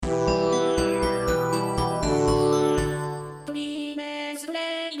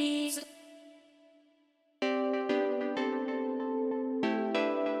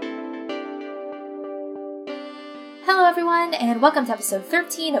everyone, and welcome to episode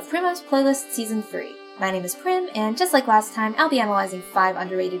 13 of Prim's Playlist Season 3. My name is Prim, and just like last time, I'll be analyzing 5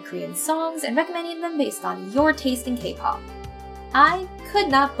 underrated Korean songs and recommending them based on your taste in K-pop. I could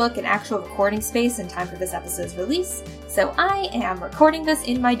not book an actual recording space in time for this episode's release, so I am recording this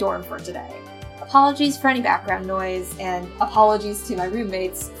in my dorm for today. Apologies for any background noise, and apologies to my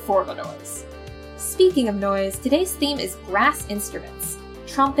roommates for the noise. Speaking of noise, today's theme is brass instruments.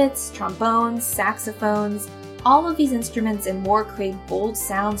 Trumpets, trombones, saxophones, all of these instruments and more create bold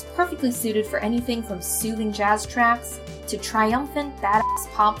sounds perfectly suited for anything from soothing jazz tracks to triumphant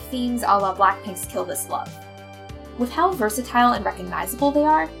badass pop themes a la Blackpink's Kill This Love. With how versatile and recognizable they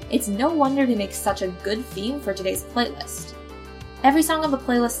are, it's no wonder they make such a good theme for today's playlist. Every song on the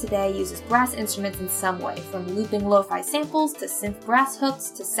playlist today uses brass instruments in some way, from looping lo-fi samples to synth brass hooks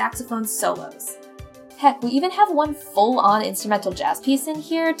to saxophone solos. Heck, we even have one full-on instrumental jazz piece in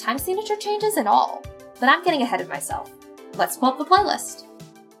here, time signature changes and all. But I'm getting ahead of myself. Let's pull up the playlist.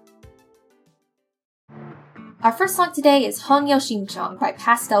 Our first song today is Honyo Shimchong by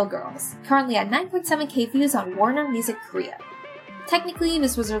Pastel Girls, currently at 9.7k views on Warner Music Korea. Technically,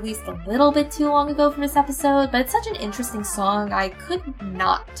 this was released a little bit too long ago for this episode, but it's such an interesting song I could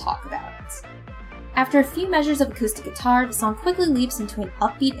not talk about it. After a few measures of acoustic guitar, the song quickly leaps into an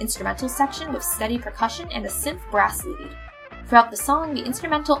upbeat instrumental section with steady percussion and a synth brass lead. Throughout the song, the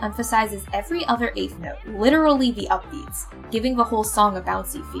instrumental emphasizes every other eighth note, literally the upbeats, giving the whole song a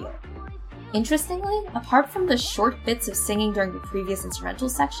bouncy feel. Interestingly, apart from the short bits of singing during the previous instrumental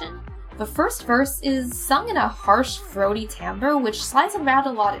section, the first verse is sung in a harsh, throaty timbre which slides around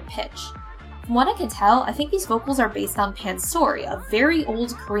a lot in pitch. From what I can tell, I think these vocals are based on pansori, a very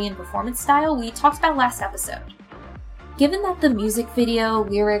old Korean performance style we talked about last episode. Given that the music video,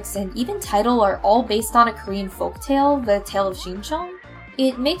 lyrics, and even title are all based on a Korean folktale, The Tale of Shimchong,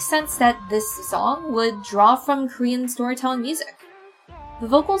 it makes sense that this song would draw from Korean storytelling music. The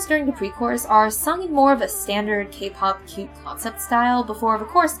vocals during the pre-chorus are sung in more of a standard K-pop cute concept style before the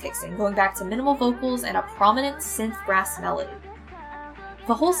chorus kicks in, going back to minimal vocals and a prominent synth brass melody.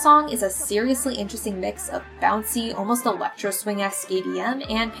 The whole song is a seriously interesting mix of bouncy, almost electro swing-esque EDM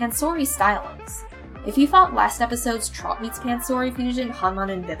and pansori stylings. If you thought last episode's Trot meets Pansori fusion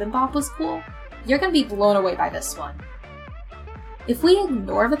Hanman and Bibimbap was cool, you're gonna be blown away by this one. If we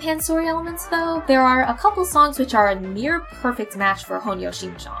ignore the Pansori elements though, there are a couple songs which are a near perfect match for Honyo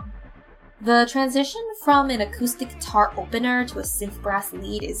Shimchong. The transition from an acoustic guitar opener to a synth brass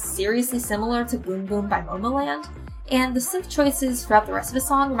lead is seriously similar to Boom Boom by Momoland, and the synth choices throughout the rest of the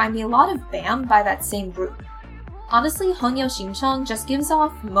song remind me a lot of BAM by that same group. Honestly, Honyo Shimchong just gives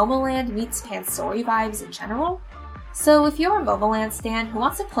off Momoland meets Pansori vibes in general. So if you're a Momoland stan who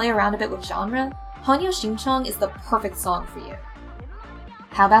wants to play around a bit with genre, Honyo Shimchong is the perfect song for you.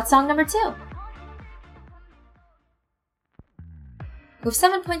 How about song number 2? With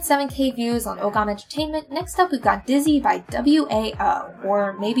 7.7k views on Ogam Entertainment, next up we've got Dizzy by WAO,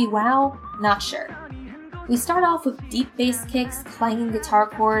 or maybe WOW, not sure. We start off with deep bass kicks, clanging guitar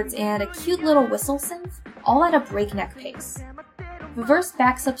chords, and a cute little whistle synth, all at a breakneck pace. The verse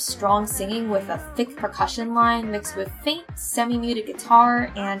backs up strong singing with a thick percussion line mixed with faint, semi-muted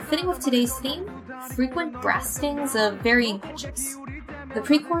guitar, and fitting with today's theme, frequent brass stings of varying pitches. The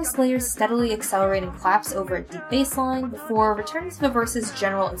pre-chorus layers steadily accelerating claps over a deep bass line before returning to the verse's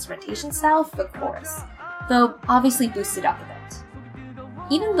general instrumentation style for the chorus, though obviously boosted up a bit.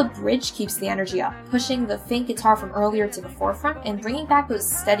 Even the bridge keeps the energy up, pushing the faint guitar from earlier to the forefront and bringing back those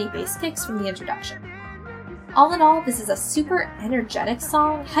steady bass kicks from the introduction. All in all, this is a super energetic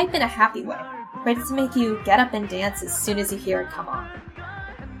song, hype in a happy way, ready to make you get up and dance as soon as you hear it come on.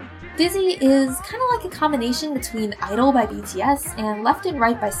 Dizzy is kinda like a combination between Idol by BTS and Left and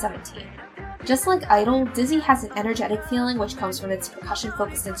Right by 17. Just like Idol, Dizzy has an energetic feeling which comes from its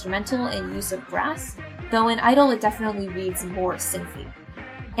percussion-focused instrumental and use of brass, though in Idol it definitely reads more synthy.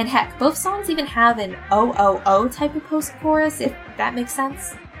 And heck, both songs even have an OOO type of post-chorus, if that makes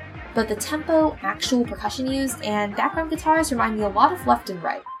sense. But the tempo, actual percussion used, and background guitars remind me a lot of Left and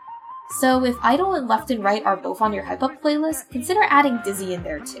Right. So if Idol and Left and Right are both on your hype-up playlist, consider adding Dizzy in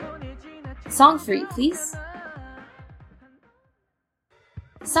there too. Song 3, please.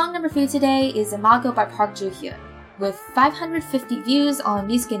 Song number 3 today is Imago by Park Joo-hyun, with 550 views on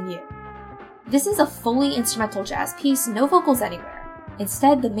Music and You. This is a fully instrumental jazz piece, no vocals anywhere.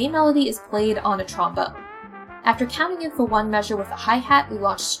 Instead, the main melody is played on a trombone. After counting in for one measure with a hi-hat, we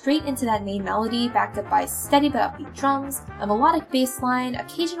launch straight into that main melody, backed up by steady but upbeat drums, a melodic bass line,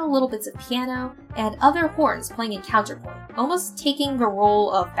 occasional little bits of piano, and other horns playing in counterpoint, almost taking the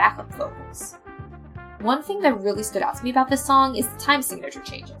role of backup vocals. One thing that really stood out to me about this song is the time signature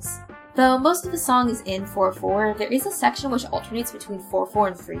changes. Though most of the song is in 4/4, there is a section which alternates between 4/4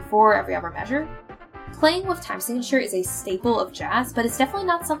 and 3/4 every other measure. Playing with time signature is a staple of jazz, but it's definitely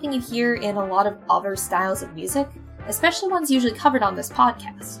not something you hear in a lot of other styles of music, especially ones usually covered on this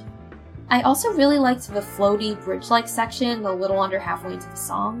podcast. I also really liked the floaty, bridge-like section a little under halfway into the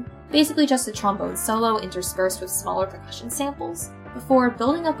song, basically just a trombone solo interspersed with smaller percussion samples, before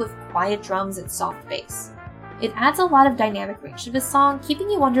building up with quiet drums and soft bass. It adds a lot of dynamic range to this song, keeping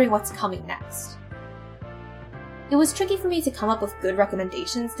you wondering what's coming next. It was tricky for me to come up with good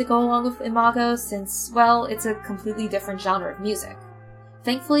recommendations to go along with Imago since, well, it's a completely different genre of music.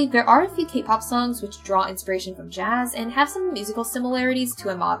 Thankfully, there are a few K-pop songs which draw inspiration from jazz and have some musical similarities to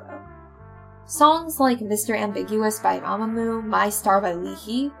Imago. Songs like Mr. Ambiguous by Mamamoo, My Star by Lee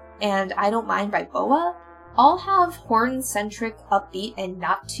Hee, and I Don't Mind by BoA all have horn-centric, upbeat, and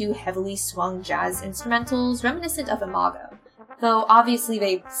not too heavily swung jazz instrumentals reminiscent of Imago, though obviously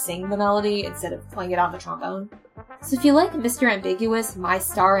they sing the melody instead of playing it on the trombone. So if you like Mr. Ambiguous, My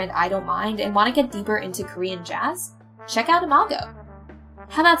Star, and I Don't Mind and want to get deeper into Korean jazz, check out Imago.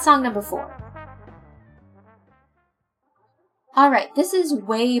 How about song number 4? Alright, this is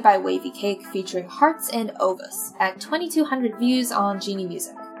Way by Wavy Cake featuring Hearts and Ovus at 2,200 views on Genie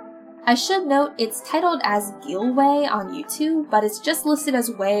Music. I should note it's titled as Gil Way on YouTube, but it's just listed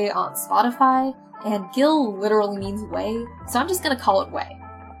as Way on Spotify, and Gil literally means way, so I'm just gonna call it Way.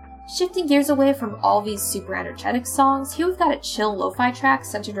 Shifting gears away from all these super energetic songs, here we've got a chill lo-fi track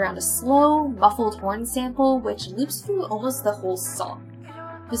centered around a slow, muffled horn sample which loops through almost the whole song.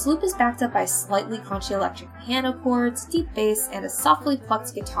 This loop is backed up by slightly crunchy electric piano chords, deep bass, and a softly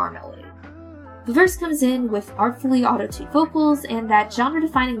plucked guitar melody. The verse comes in with artfully auto-tuned vocals and that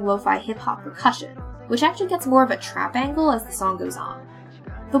genre-defining lo-fi hip-hop percussion, which actually gets more of a trap angle as the song goes on.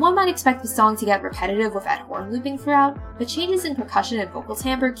 Though one might expect the song to get repetitive with that horn looping throughout, the changes in percussion and vocal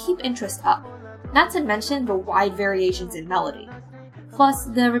timbre keep interest up, not to mention the wide variations in melody. Plus,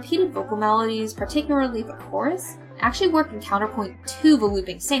 the repeated vocal melodies, particularly the chorus, actually work in counterpoint to the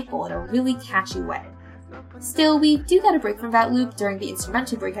looping sample in a really catchy way. Still, we do get a break from that loop during the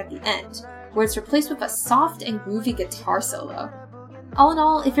instrumental break at the end, where it's replaced with a soft and groovy guitar solo. All in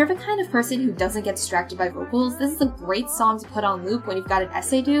all, if you're the kind of person who doesn't get distracted by vocals, this is a great song to put on loop when you've got an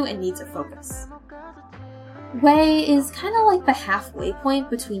essay due and need to focus. Way is kinda like the halfway point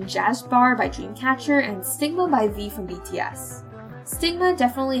between Jazz Bar by Dreamcatcher and Stigma by V from BTS. Stigma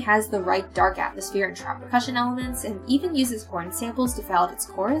definitely has the right dark atmosphere and trap percussion elements and even uses horn samples to fill out its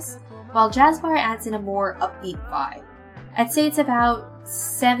chorus, while Jazz Bar adds in a more upbeat vibe. I'd say it's about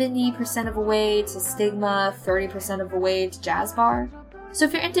 70% of a way to Stigma, 30% of a way to Jazz Bar. So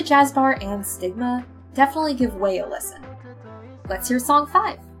if you're into Jazz Bar and Stigma, definitely give Way a listen. Let's hear song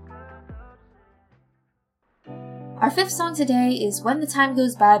 5. Our 5th song today is When the Time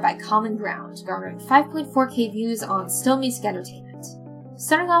Goes by Common Ground, garnering 5.4k views on Still Music Entertainment.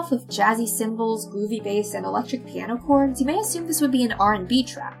 Starting off with jazzy cymbals, groovy bass, and electric piano chords, you may assume this would be an R&B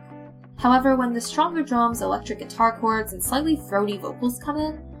track. However, when the stronger drums, electric guitar chords, and slightly throaty vocals come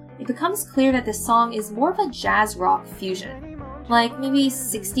in, it becomes clear that this song is more of a jazz rock fusion, like maybe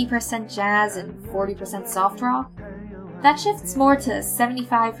 60% jazz and 40% soft rock. That shifts more to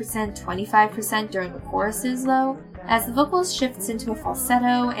 75%, 25% during the choruses though, as the vocals shifts into a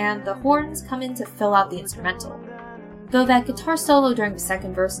falsetto and the horns come in to fill out the instrumental. Though that guitar solo during the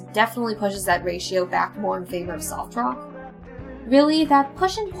second verse definitely pushes that ratio back more in favor of soft rock. Really, that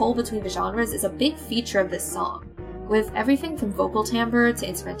push and pull between the genres is a big feature of this song, with everything from vocal timbre to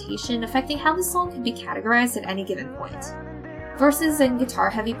instrumentation affecting how the song can be categorized at any given point. Verses and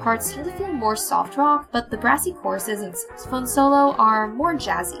guitar-heavy parts tend to feel more soft rock, but the brassy choruses and saxophone solo are more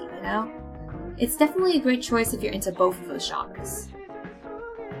jazzy, you know? It's definitely a great choice if you're into both of those genres.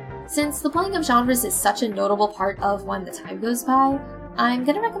 Since the blending of genres is such a notable part of When the Time Goes By, I'm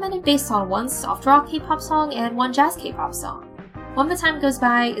gonna recommend it based on one soft rock K-pop song and one jazz K-pop song. When the Time Goes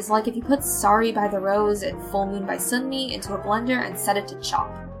By is like if you put Sorry by The Rose and Full Moon by Sunmi into a blender and set it to chop.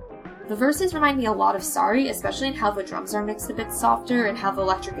 The verses remind me a lot of Sorry, especially in how the drums are mixed a bit softer and how the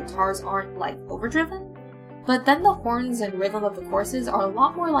electric guitars aren't, like, overdriven. But then the horns and rhythm of the choruses are a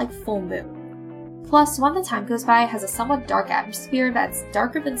lot more like Full Moon. Plus, When the Time Goes By has a somewhat dark atmosphere that's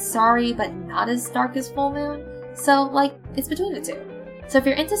darker than Sorry, but not as dark as Full Moon, so, like, it's between the two. So if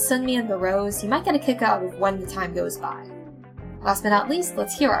you're into Sunmi and The Rose, you might get a kick out of When the Time Goes By. Last but not least,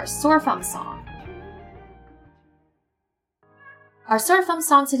 let's hear our Sorafum song. Our Sorafum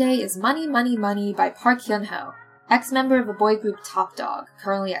song today is Money Money Money by Park Hyun-ho, ex-member of the boy group Top Dog,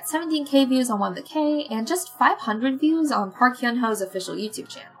 currently at 17k views on 1theK and just 500 views on Park Hyun-ho's official YouTube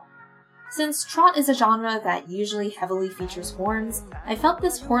channel. Since trot is a genre that usually heavily features horns, I felt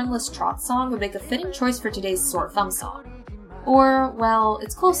this hornless trot song would make a fitting choice for today's Sore Thumb song. Or, well,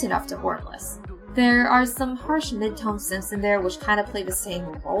 it's close enough to hornless. There are some harsh mid-tone synths in there which kind of play the same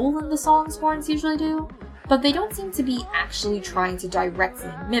role in the song's horns usually do, but they don't seem to be actually trying to directly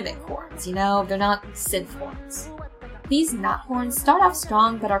mimic horns, they're not synth horns. These not horns start off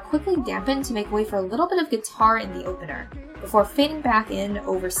strong but are quickly dampened to make way for a little bit of guitar in the opener, before fading back in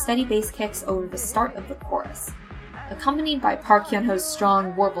over steady bass kicks over the start of the chorus, accompanied by Park Hyun-ho's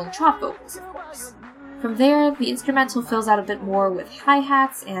strong warbling trot vocals, of course. From there, the instrumental fills out a bit more with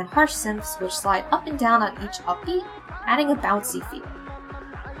hi-hats and harsh synths which slide up and down on each upbeat, adding a bouncy feel.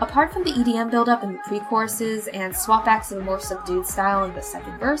 Apart from the EDM build-up in the pre-choruses and swapbacks of a more subdued style in the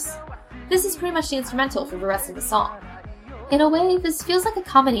second verse, this is pretty much the instrumental for the rest of the song. In a way, this feels like a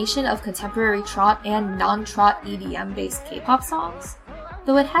combination of contemporary trot and non-trot EDM-based K-pop songs.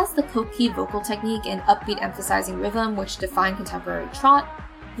 Though it has the Koki vocal technique and upbeat emphasizing rhythm which define contemporary trot,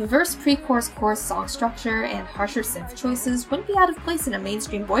 the verse pre-chorus chorus song structure and harsher synth choices wouldn't be out of place in a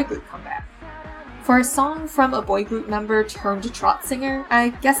mainstream boy group comeback. For a song from a boy group member turned trot singer, I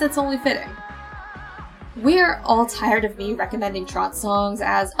guess that's only fitting. We're all tired of me recommending trot songs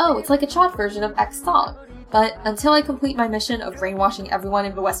as, oh, it's like a trot version of X song. But until I complete my mission of brainwashing everyone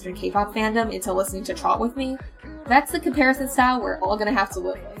in the Western K-pop fandom into listening to trot with me, that's the comparison style we're all gonna have to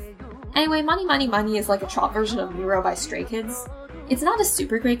live with. Anyway, Money Money Money is like a trot version of Miro by Stray Kids. It's not a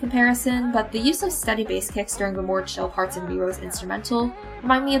super great comparison, but the use of steady bass kicks during the more chill parts in Miro's instrumental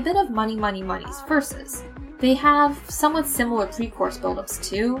remind me a bit of Money Money Money's verses. They have somewhat similar pre-chorus build-ups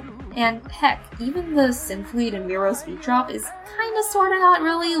too, and heck, even the synth lead in Miro's beat drop is kinda sorta not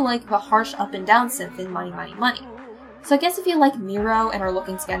really like the harsh up and down synth in Money Money Money. So I guess if you like Miro and are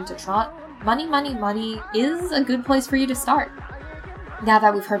looking to get into trot, Money Money Money is a good place for you to start. Now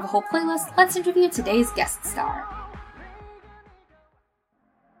that we've heard the whole playlist, let's interview today's guest star.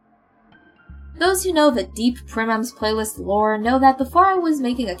 Those who know the deep Primem's playlist lore know that before I was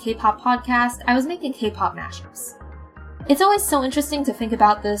making a K-pop podcast, I was making K-pop mashups. It's always so interesting to think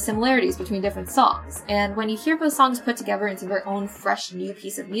about the similarities between different songs, and when you hear those songs put together into their own fresh new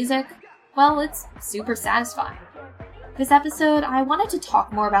piece of music, well, it's super satisfying. This episode, I wanted to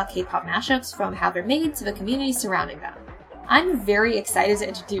talk more about K-pop mashups from how they're made to the community surrounding them. I'm very excited to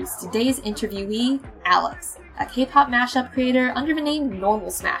introduce today's interviewee, Alex, a K-pop mashup creator under the name Normal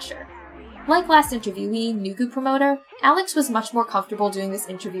Smasher. Like last interviewee, Nugu Promoter, Alex was much more comfortable doing this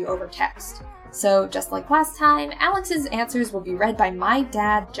interview over text. So, just like last time, Alex's answers will be read by my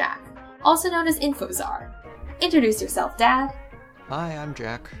dad, Jack, also known as Infozar. Introduce yourself, Dad. Hi, I'm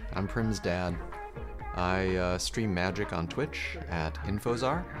Jack. I'm Prim's dad. I stream Magic on Twitch at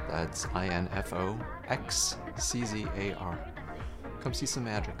Infozar. That's INFOXCZAR. Come see some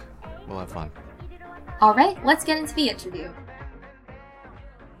Magic. We'll have fun. Alright, let's get into the interview.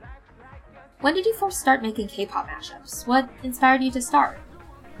 When did you first start making K-pop mashups? What inspired you to start?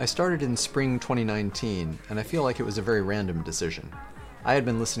 I started in spring 2019, and I feel like it was a very random decision. I had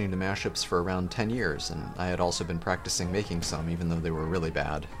been listening to mashups for around 10 years, and I had also been practicing making some, even though they were really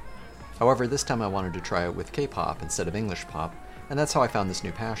bad. However, this time I wanted to try it with K-pop instead of English pop, and that's how I found this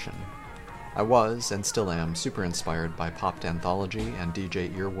new passion. I was, and still am, super inspired by Popped Anthology and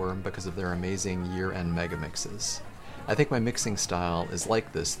DJ Earworm because of their amazing year-end mega mixes. I think my mixing style is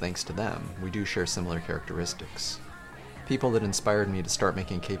like this thanks to them. We do share similar characteristics. People that inspired me to start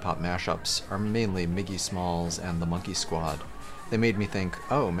making K-pop mashups are mainly Miggy Smalls and the Monkey Squad. They made me think,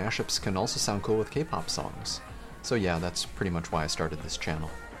 oh, mashups can also sound cool with K-pop songs. So yeah, that's pretty much why I started this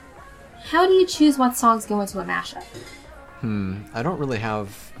channel. How do you choose what songs go into a mashup? I don't really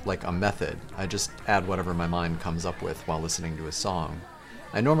have, like, a method. I just add whatever my mind comes up with while listening to a song.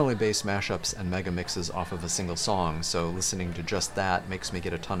 I normally base mashups and mega mixes off of a single song, so listening to just that makes me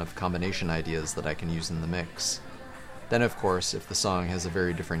get a ton of combination ideas that I can use in the mix. Then, of course, if the song has a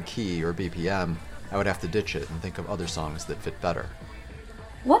very different key or BPM, I would have to ditch it and think of other songs that fit better.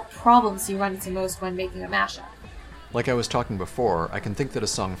 What problems do you run into most when making a mashup? Like I was talking before, I can think that a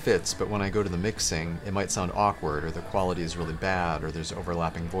song fits, but when I go to the mixing, it might sound awkward, or the quality is really bad, or there's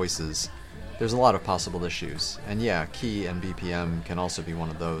overlapping voices. There's a lot of possible issues, and yeah, key and BPM can also be one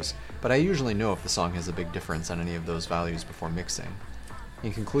of those, but I usually know if the song has a big difference on any of those values before mixing.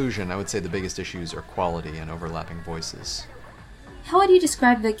 In conclusion, I would say the biggest issues are quality and overlapping voices. How would you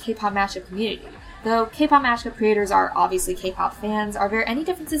describe the K-pop mashup community? Though K-pop mashup creators are obviously K-pop fans, are there any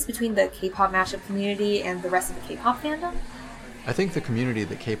differences between the K-pop mashup community and the rest of the K-pop fandom? I think the community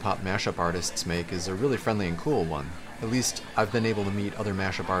that K-pop mashup artists make is a really friendly and cool one. At least, I've been able to meet other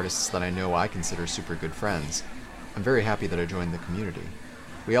mashup artists that I know I consider super good friends. I'm very happy that I joined the community.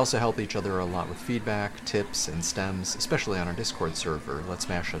 We also help each other a lot with feedback, tips, and stems, especially on our Discord server, Let's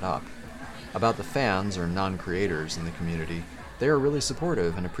Mash It Up. About the fans, or non-creators in the community, they are really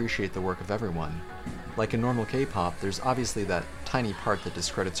supportive and appreciate the work of everyone. Like in normal K-pop, there's obviously that tiny part that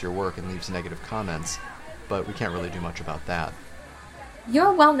discredits your work and leaves negative comments, but we can't really do much about that.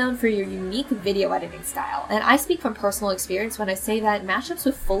 You're well known for your unique video editing style, and I speak from personal experience when I say that mashups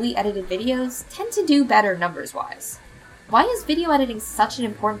with fully edited videos tend to do better numbers-wise. Why is video editing such an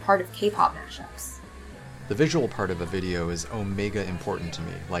important part of K-pop mashups? The visual part of a video is omega important to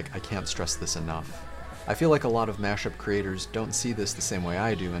me, like I can't stress this enough. I feel like a lot of mashup creators don't see this the same way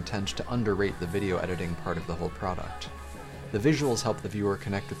I do and tend to underrate the video editing part of the whole product. The visuals help the viewer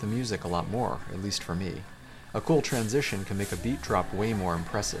connect with the music a lot more, at least for me. A cool transition can make a beat drop way more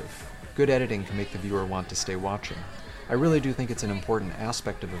impressive. Good editing can make the viewer want to stay watching. I really do think it's an important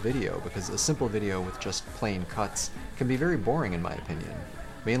aspect of a video because a simple video with just plain cuts can be very boring in my opinion,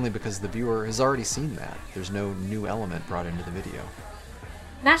 mainly because the viewer has already seen that. There's no new element brought into the video.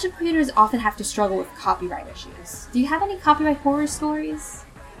 Mashup creators often have to struggle with copyright issues. Do you have any copyright horror stories?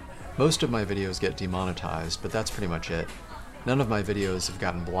 Most of my videos get demonetized, but that's pretty much it. None of my videos have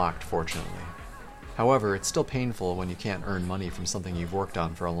gotten blocked, fortunately. However, it's still painful when you can't earn money from something you've worked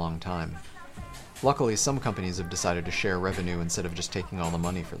on for a long time. Luckily, some companies have decided to share revenue instead of just taking all the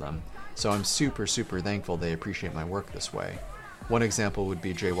money for them, so I'm super thankful they appreciate my work this way. One example would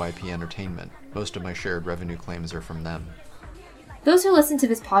be JYP Entertainment. Most of my shared revenue claims are from them. Those who listen to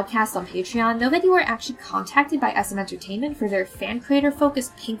this podcast on Patreon know that you were actually contacted by SM Entertainment for their fan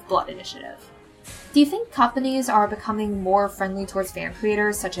creator-focused Pink Blood initiative. Do you think companies are becoming more friendly towards fan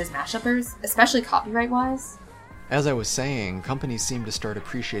creators such as mashuppers, especially copyright-wise? As I was saying, companies seem to start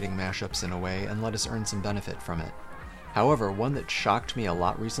appreciating mashups in a way and let us earn some benefit from it. However, one that shocked me a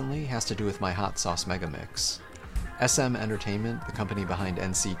lot recently has to do with my Hot Sauce Megamix. SM Entertainment, the company behind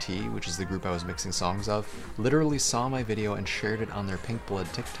NCT, which is the group I was mixing songs of, literally saw my video and shared it on their Pink Blood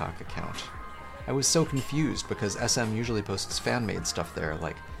TikTok account. I was so confused because SM usually posts fan-made stuff there,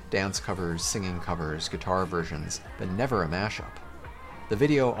 like dance covers, singing covers, guitar versions, but never a mashup. The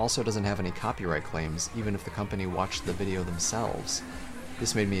video also doesn't have any copyright claims, even if the company watched the video themselves.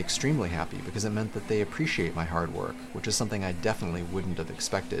 This made me extremely happy because it meant that they appreciate my hard work, which is something I definitely wouldn't have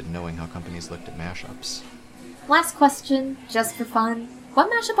expected knowing how companies looked at mashups. Last question, just for fun.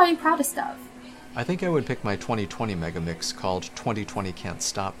 What mashup are you proudest of? I think I would pick my 2020 megamix called 2020 Can't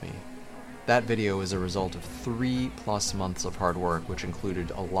Stop Me. That video is a result of 3+ months of hard work, which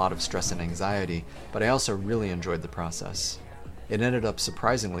included a lot of stress and anxiety, but I also really enjoyed the process. It ended up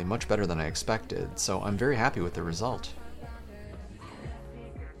surprisingly much better than I expected, so I'm very happy with the result.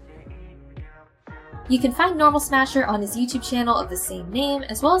 You can find Normal Smasher on his YouTube channel of the same name,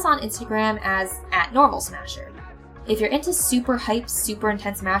 as well as on Instagram as @NormalSmasher. If you're into super hyped, super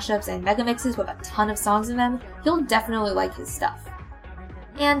intense mashups and megamixes with a ton of songs in them, you'll definitely like his stuff.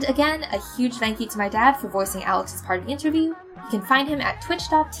 And again, a huge thank you to my dad for voicing Alex as part of the interview. You can find him at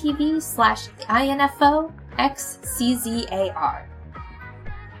twitch.tv/INFOXCZAR.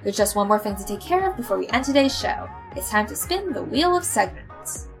 There's just one more thing to take care of before we end today's show. It's time to spin the wheel of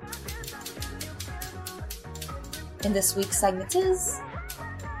segments. And this week's segment is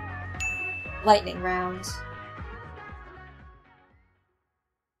Lightning Round.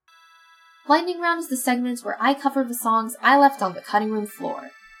 Lightning Round is the segment where I cover the songs I left on the cutting room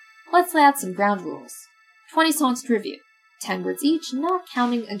floor. Let's lay out some ground rules. 20 songs to review, 10 words each, not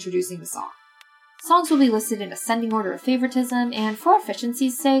counting introducing the song. Songs will be listed in ascending order of favoritism, and for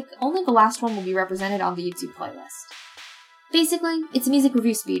efficiency's sake, only the last one will be represented on the YouTube playlist. Basically, it's a music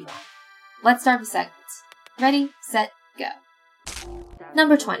review speedrun. Let's start the segments. Ready, set, go.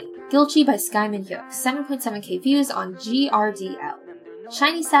 Number 20, Gilchi by Sky Min-hyuk, 7.7k views on GRDL.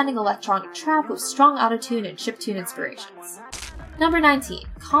 Shiny sounding electronic trap with strong autotune and chiptune inspirations. Number 19,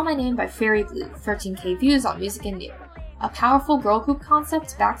 Call My Name by Fairy Blue, 13k views on Music and New. A powerful girl group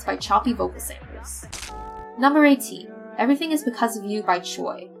concept backed by choppy vocal samples. Number 18, Everything Is Because of You by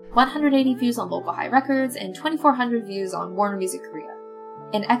Choi, 180 views on Local High Records and 2,400 views on Warner Music Korea.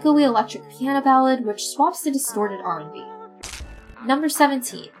 An echoey electric piano ballad which swaps to distorted R&B. Number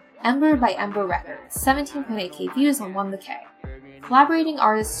 17, Ember by Ember Records, 17.8k views on One the K. Collaborating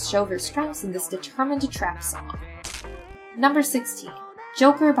artists show their strengths in this determined to trap song. Number 16,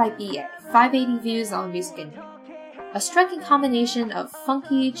 Joker by BA, 580 views on Music and New. A striking combination of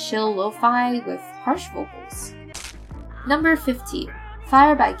funky, chill lo-fi with harsh vocals. Number 15,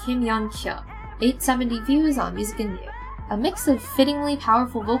 Fire by Kim Yeon-kyung, 870 views on Music and New. A mix of fittingly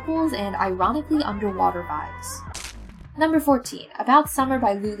powerful vocals and ironically underwater vibes. Number 14, About Summer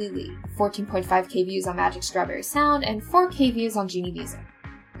by Luli Lee, 14.5k views on Magic Strawberry Sound and 4k views on Genie Music.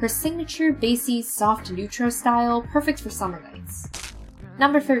 Her signature bassy, soft neutro style, perfect for summer nights.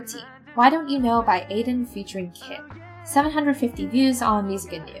 Number 13, Why Don't You Know by Aiden featuring Kid. 750 views on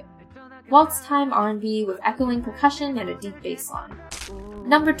Music and New. Waltz time R&B with echoing percussion and a deep bass line.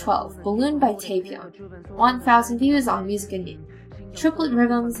 Number 12, Balloon by Taepyeon. 1,000 views on Music and New. Triplet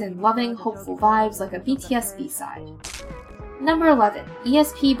rhythms and loving, hopeful vibes like a BTS B-side. Number 11,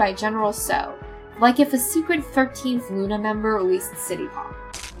 ESP by General So. Like if a secret 13th Luna member released City Pop.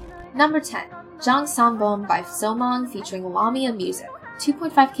 Number 10, Jang Sanbum by Somong featuring Lamia Music.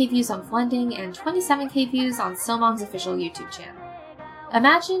 2.5k views on Flending and 27k views on Somong's official YouTube channel.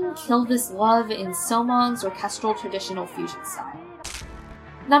 Imagine Kill This Love in Somong's orchestral traditional fusion style.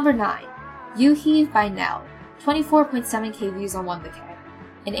 Number 9, You Heave by Nell. 24.7k views on 1TheK.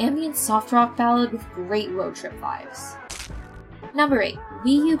 An ambient soft rock ballad with great road trip vibes. Number 8,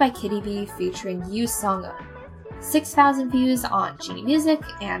 We You by Kitty B featuring Yoo Sung-eun. 6,000 views on Genie Music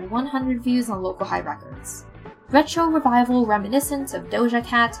and 100 views on Local High Records. Retro revival reminiscent of Doja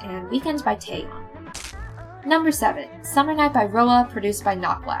Cat and Weekend by Taeyeon. Number 7, Summer Night by Roa, produced by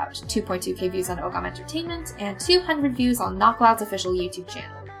Knockloud. 2.2k views on Ogam Entertainment and 200 views on Knockloud's official YouTube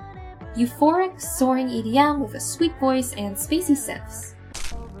channel. Euphoric, soaring EDM with a sweet voice and spacey synths.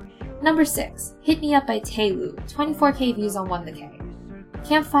 Number 6, Hit Me Up by Taewu. 24k views on 1TheK.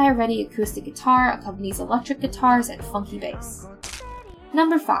 Campfire-ready acoustic guitar accompanies electric guitars and funky bass.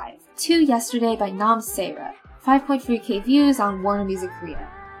 Number 5, 2 Yesterday by Nam Seira. 5.3k views on Warner Music Korea.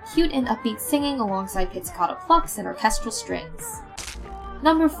 Cute and upbeat singing alongside pizzicato plucks and orchestral strings.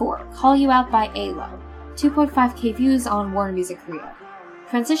 Number 4, Call You Out by ALO. 2.5k views on Warner Music Korea.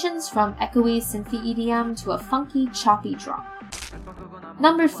 Transitions from echoey synthy EDM to a funky, choppy drop.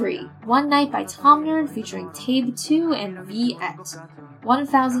 Number 3, One Night by Tom Nerd featuring Tabe2 and V-Et.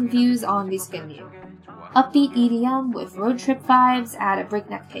 1,000 views on Music and New. Upbeat EDM with road trip vibes at a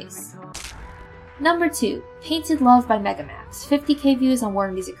breakneck pace. Number 2, Painted Love by Megamax. 50k views on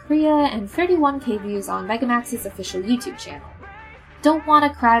Warner Music Korea and 31k views on Megamax's official YouTube channel. Don't Wanna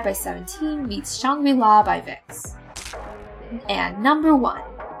Cry by 17 meets Shangri-La by VIX. And number 1,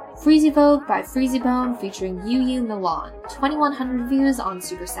 Freezy Vogue by Freezybone featuring Yu Yu Milan. 2,100 views on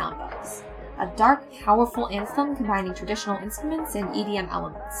Super Soundbugs. A dark, powerful anthem combining traditional instruments and EDM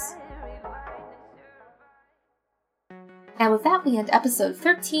elements. And with that, we end episode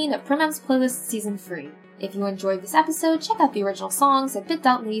 13 of Primem's Playlist Season 3. If you enjoyed this episode, check out the original songs at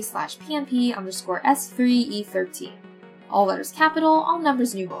bit.ly/PMP_S3E13. All letters capital, all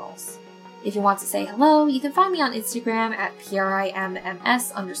numbers numerals. If you want to say hello, you can find me on Instagram at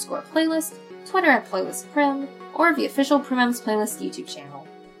PRIMMS_playlist, Twitter at PlaylistPrim, or the official Primem's Playlist YouTube channel.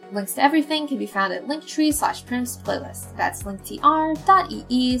 Links to everything can be found at linktree/Prim's Playlist. That's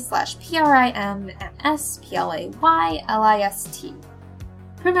linktr.ee/PRIMMSPLAYLIST.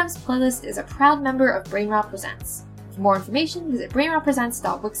 Primem's Playlist is a proud member of Brainrot Presents. For more information, visit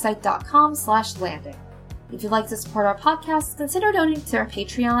brainrotpresents.wixsite.com/landing. If you'd like to support our podcast, consider donating to our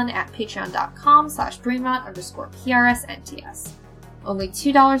Patreon at patreon.com/brainrot_PRSNTS. Only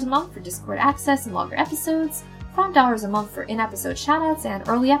 $2 a month for Discord access and longer episodes, $5 a month for in-episode shoutouts and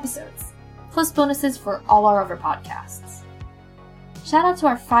early episodes, plus bonuses for all our other podcasts. Shout out to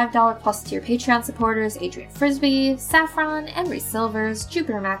our $5 plus tier Patreon supporters Adrian Frisbee, Saffron, Emery Silvers,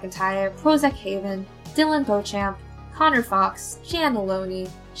 Jupiter McIntyre, Prozac Haven, Dylan Beauchamp, Connor Fox, Jan Maloney,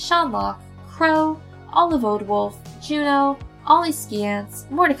 Sean Locke, Crow, Olive Oldwolf, Juno, Ollie Skiantz,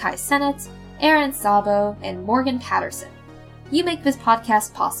 Mordecai Sennett, Aaron Sabo, and Morgan Patterson. You make this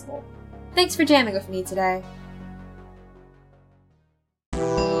podcast possible. Thanks for jamming with me today.